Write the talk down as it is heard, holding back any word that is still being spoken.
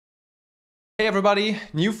Hey everybody,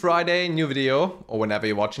 new Friday, new video, or whenever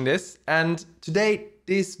you're watching this. And today,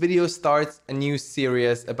 this video starts a new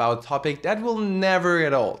series about a topic that will never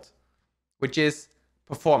get old, which is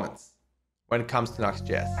performance when it comes to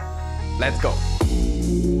Nuxt.js. Let's go.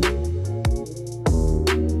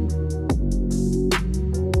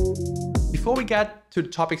 Before we get to the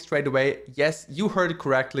topic straight away, yes, you heard it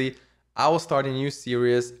correctly. I will start a new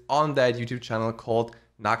series on that YouTube channel called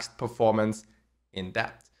Nuxt Performance In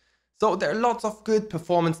Depth. So there are lots of good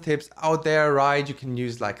performance tips out there, right? You can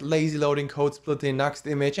use like lazy loading, code splitting, Nuxt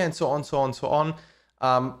image, and so on.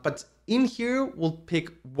 But in here, we'll pick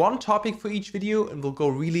one topic for each video and we'll go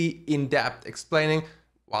really in depth explaining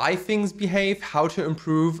why things behave, how to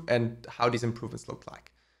improve, and how these improvements look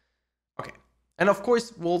like. Okay, and of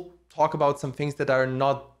course, we'll talk about some things that are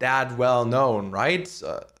not that well known, right?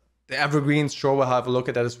 The evergreens, sure, we'll have a look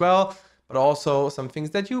at that as well, but also some things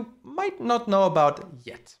that you might not know about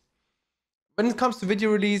yet. When it comes to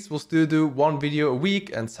video release, we'll still do one video a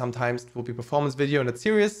week, and sometimes it will be performance video in that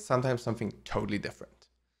series, sometimes something totally different.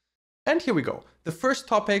 And here we go. The first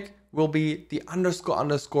topic will be the __Nuxt__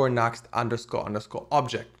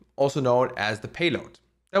 object, also known as the payload.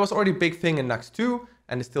 That was already a big thing in Nuxt 2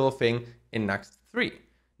 and is still a thing in Nuxt 3.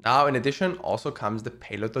 Now, in addition, also comes the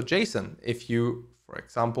payload.json if you, for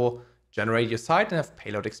example, generate your site and have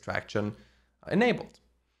payload extraction enabled.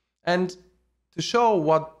 And to show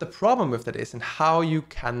what the problem with that is and how you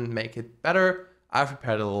can make it better, I've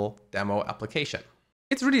prepared a little demo application.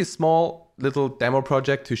 It's really a small little demo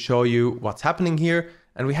project to show you what's happening here.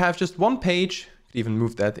 And we have just one page, you could even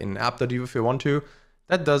move that in app.view if you want to,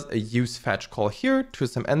 that does a use fetch call here to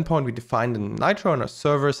some endpoint we defined in Nitro on our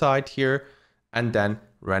server side here, and then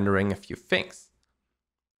rendering a few things.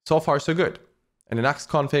 So far, so good. In the Nuxt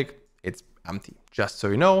config, it's empty, just so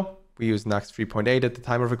you know. We use Nuxt 3.8 at the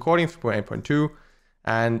time of recording, 3.8.2.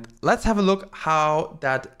 And let's have a look how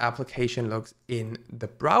that application looks in the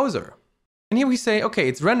browser. And here we say, okay,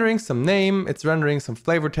 it's rendering some name, it's rendering some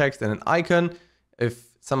flavor text and an icon. If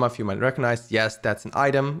some of you might recognize, yes, that's an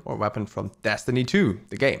item or weapon from Destiny 2,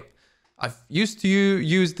 the game. I've used to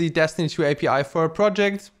use the Destiny 2 API for a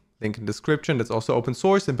project, link in the description, that's also open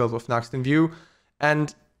source and built with Nuxt in Vue.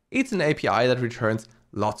 And it's an API that returns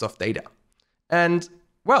lots of data. And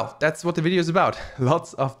well, that's what the video is about,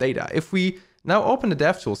 lots of data. If we now open the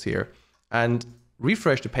DevTools here and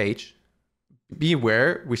refresh the page, be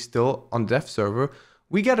aware we're still on the dev server,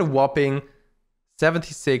 we get a whopping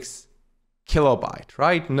 76 kilobyte,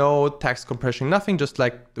 right? No text compression, nothing, just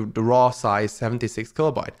like the raw size 76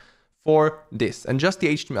 kilobyte for this and just the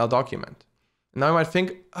HTML document. Now you might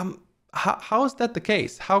think, how is that the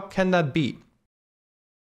case? How can that be?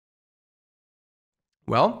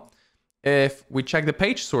 Well, if we check the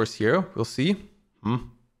page source here, we'll see,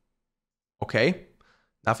 okay,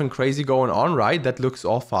 nothing crazy going on, right? That looks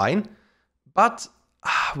all fine. But,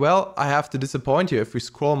 well, I have to disappoint you. If we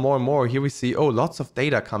scroll more and more, here we see, oh, lots of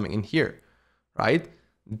data coming in here, right?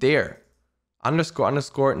 There,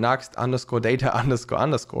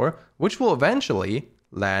 __Nuxt_data__, which will eventually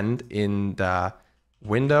land in the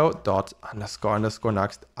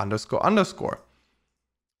window.__Nuxt__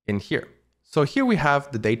 in here. So here we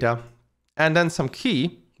have the data, and then some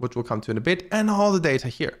key, which we'll come to in a bit, and all the data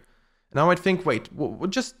here. And I might think, wait, we'll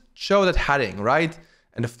just show that heading, right?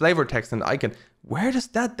 And the flavor text and the icon. Where does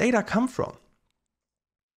that data come from?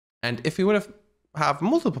 And if we would have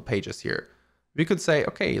multiple pages here, we could say,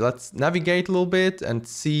 okay, let's navigate a little bit and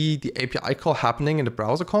see the API call happening in the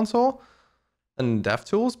browser console and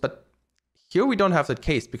DevTools. But here we don't have that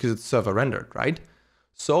case because it's server rendered, right?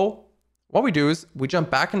 So what we do is we jump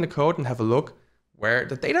back in the code and have a look where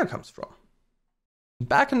the data comes from.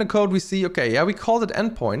 Back in the code, we see, okay, yeah, we called it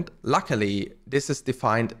endpoint. Luckily, this is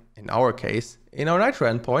defined in our case, in our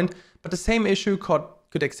Nitro endpoint, but the same issue could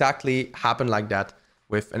exactly happen like that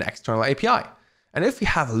with an external API. And if we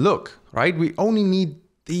have a look, right, we only need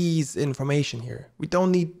these information here. We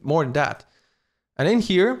don't need more than that. And in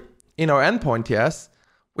here, in our endpoint, yes,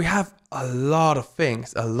 we have a lot of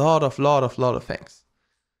things, a lot of things.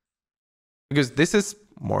 Because this is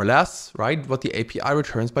more or less, right, what the API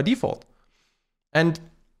returns by default. And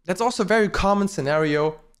that's also a very common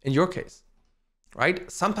scenario in your case,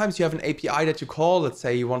 right? Sometimes you have an API that you call, let's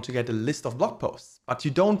say you want to get a list of blog posts, but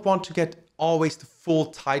you don't want to get always the full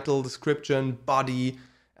title, description, body,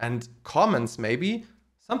 and comments maybe.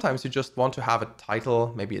 Sometimes you just want to have a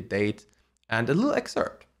title, maybe a date, and a little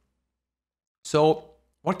excerpt. So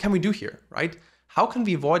what can we do here, right? How can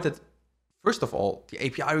we avoid that? First of all, the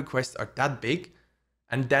API requests are that big,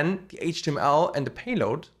 and then the HTML and the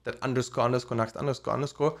payload, that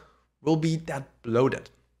 __Nuxt__ will be that bloated.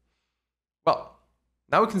 Well,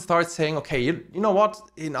 Now we can start saying, okay, you know what?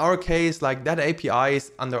 In our case, like that API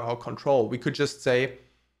is under our control. We could just say,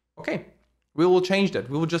 okay, we will change that.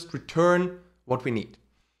 We will just return what we need.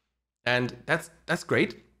 And that's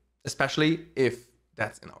great, especially if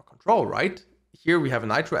that's in our control, right? Here we have a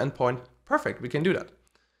Nitro endpoint. Perfect, we can do that.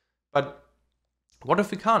 But what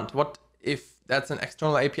if we can't? What if that's an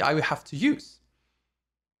external API we have to use?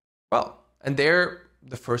 Well, and there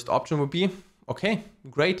the first option would be, okay,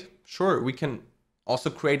 great, sure, we can also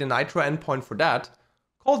create a Nitro endpoint for that,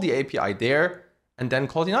 call the API there, and then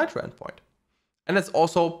call the Nitro endpoint. And that's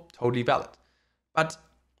also totally valid. But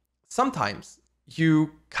sometimes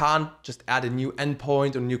you can't just add a new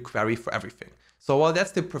endpoint or new query for everything. So while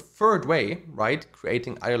that's the preferred way, right,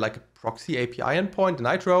 creating either like a proxy API endpoint, the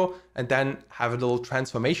Nitro, and then have a little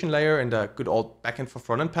transformation layer in the good old backend for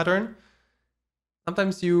frontend pattern,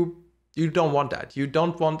 sometimes you don't want that. You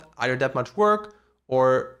don't want either that much work,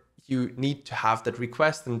 or you need to have that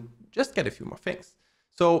request and just get a few more things.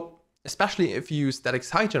 So especially if you use static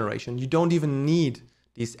site generation, you don't even need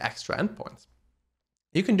these extra endpoints.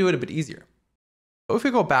 You can do it a bit easier. So if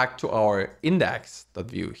we go back to our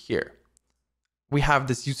index.view here, we have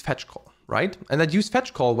this useFetch call, right? And that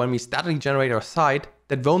useFetch call, when we statically generate our site,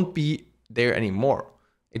 that won't be there anymore.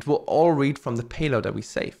 It will all read from the payload that we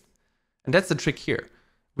save. And that's the trick here.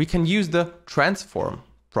 We can use the transform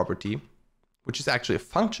property, which is actually a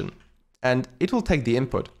function, and it will take the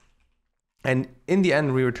input. And in the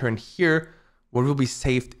end, we return here what will be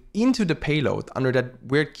saved into the payload under that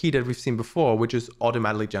weird key that we've seen before, which is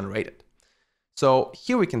automatically generated. So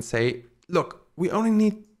here we can say, look, we only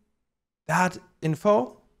need that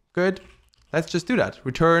info. Good. Let's just do that.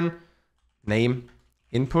 Return name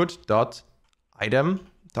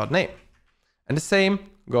input.item.name. And the same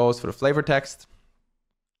goes for the flavor text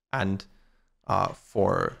and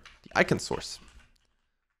for the icon source.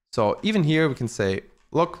 So even here we can say,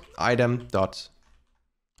 look,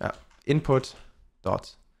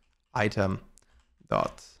 input.item.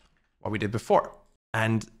 What we did before.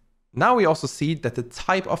 And now we also see that the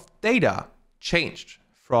type of data changed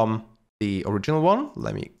from the original one.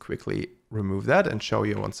 Let me quickly remove that and show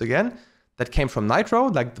you once again. That came from Nitro,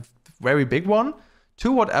 like the very big one,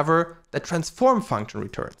 to whatever the transform function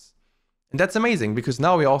returns. And that's amazing, because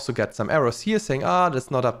now we also get some errors here saying,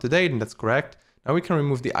 that's not up to date, and that's correct. Now we can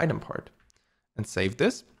remove the item part and save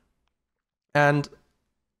this. And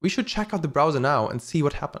we should check out the browser now and see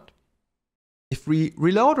what happened. If we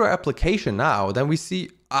reload our application now, then we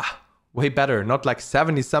see, way better, not like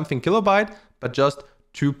 70 something kilobyte, but just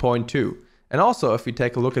 2.2. And also if we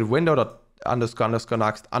take a look at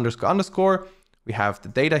window.__next__, we have the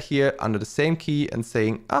data here under the same key and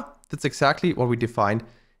saying, that's exactly what we defined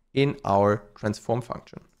in our transform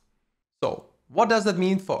function. So what does that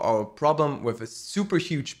mean for our problem with a super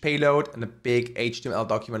huge payload and a big HTML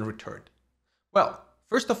document returned? Well,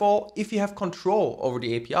 first of all, if you have control over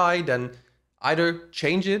the API, then either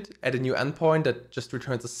change it, add a new endpoint that just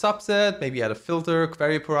returns a subset, maybe add a filter,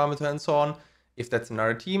 query parameter, and so on. If that's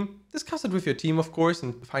another team, discuss it with your team, of course,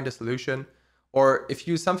 and find a solution. Or if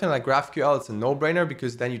you use something like GraphQL, it's a no-brainer,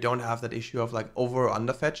 because then you don't have that issue of like over or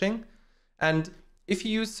under fetching. And if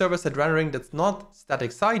you use server-side rendering that's not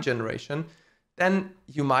static site generation, then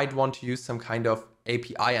you might want to use some kind of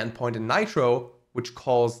API endpoint in Nitro, which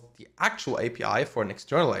calls the actual API for an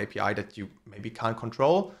external API that you maybe can't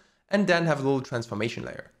control, and then have a little transformation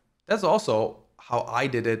layer. That's also how I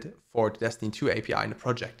did it for the Destiny 2 API in the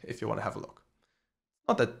project, if you want to have a look.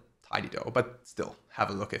 Not that tidy though, but still have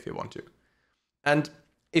a look if you want to. And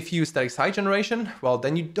if you use static site generation, well,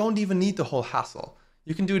 then you don't even need the whole hassle.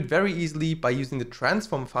 You can do it very easily by using the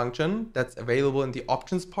transform function that's available in the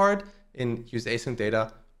options part in use async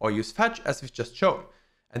data or use fetch, as we've just shown.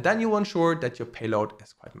 And then you will ensure that your payload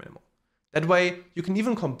is quite minimal. That way you can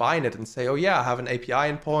even combine it and say, oh yeah, I have an API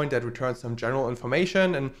endpoint that returns some general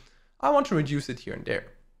information and I want to reduce it here and there.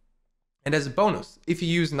 And as a bonus, if you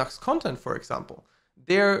use Nuxt content, for example,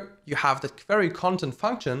 there you have that query content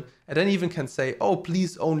function, and then even can say, oh,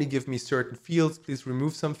 please only give me certain fields, please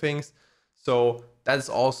remove some things. So that is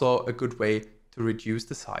also a good way to reduce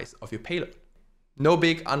the size of your payload. No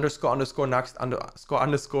big __Nuxt__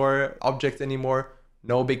 objects anymore,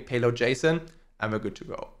 no big payload JSON, and we're good to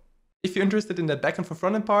go. If you're interested in that backend for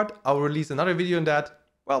frontend part, I'll release another video on that,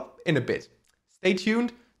 well, in a bit. Stay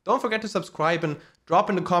tuned. Don't forget to subscribe and drop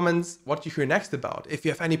in the comments what you hear next about. If you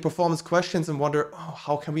have any performance questions and wonder, oh,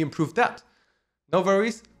 how can we improve that? No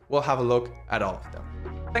worries, we'll have a look at all of them.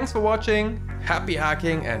 Thanks for watching, happy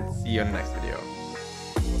hacking, and see you in the next video.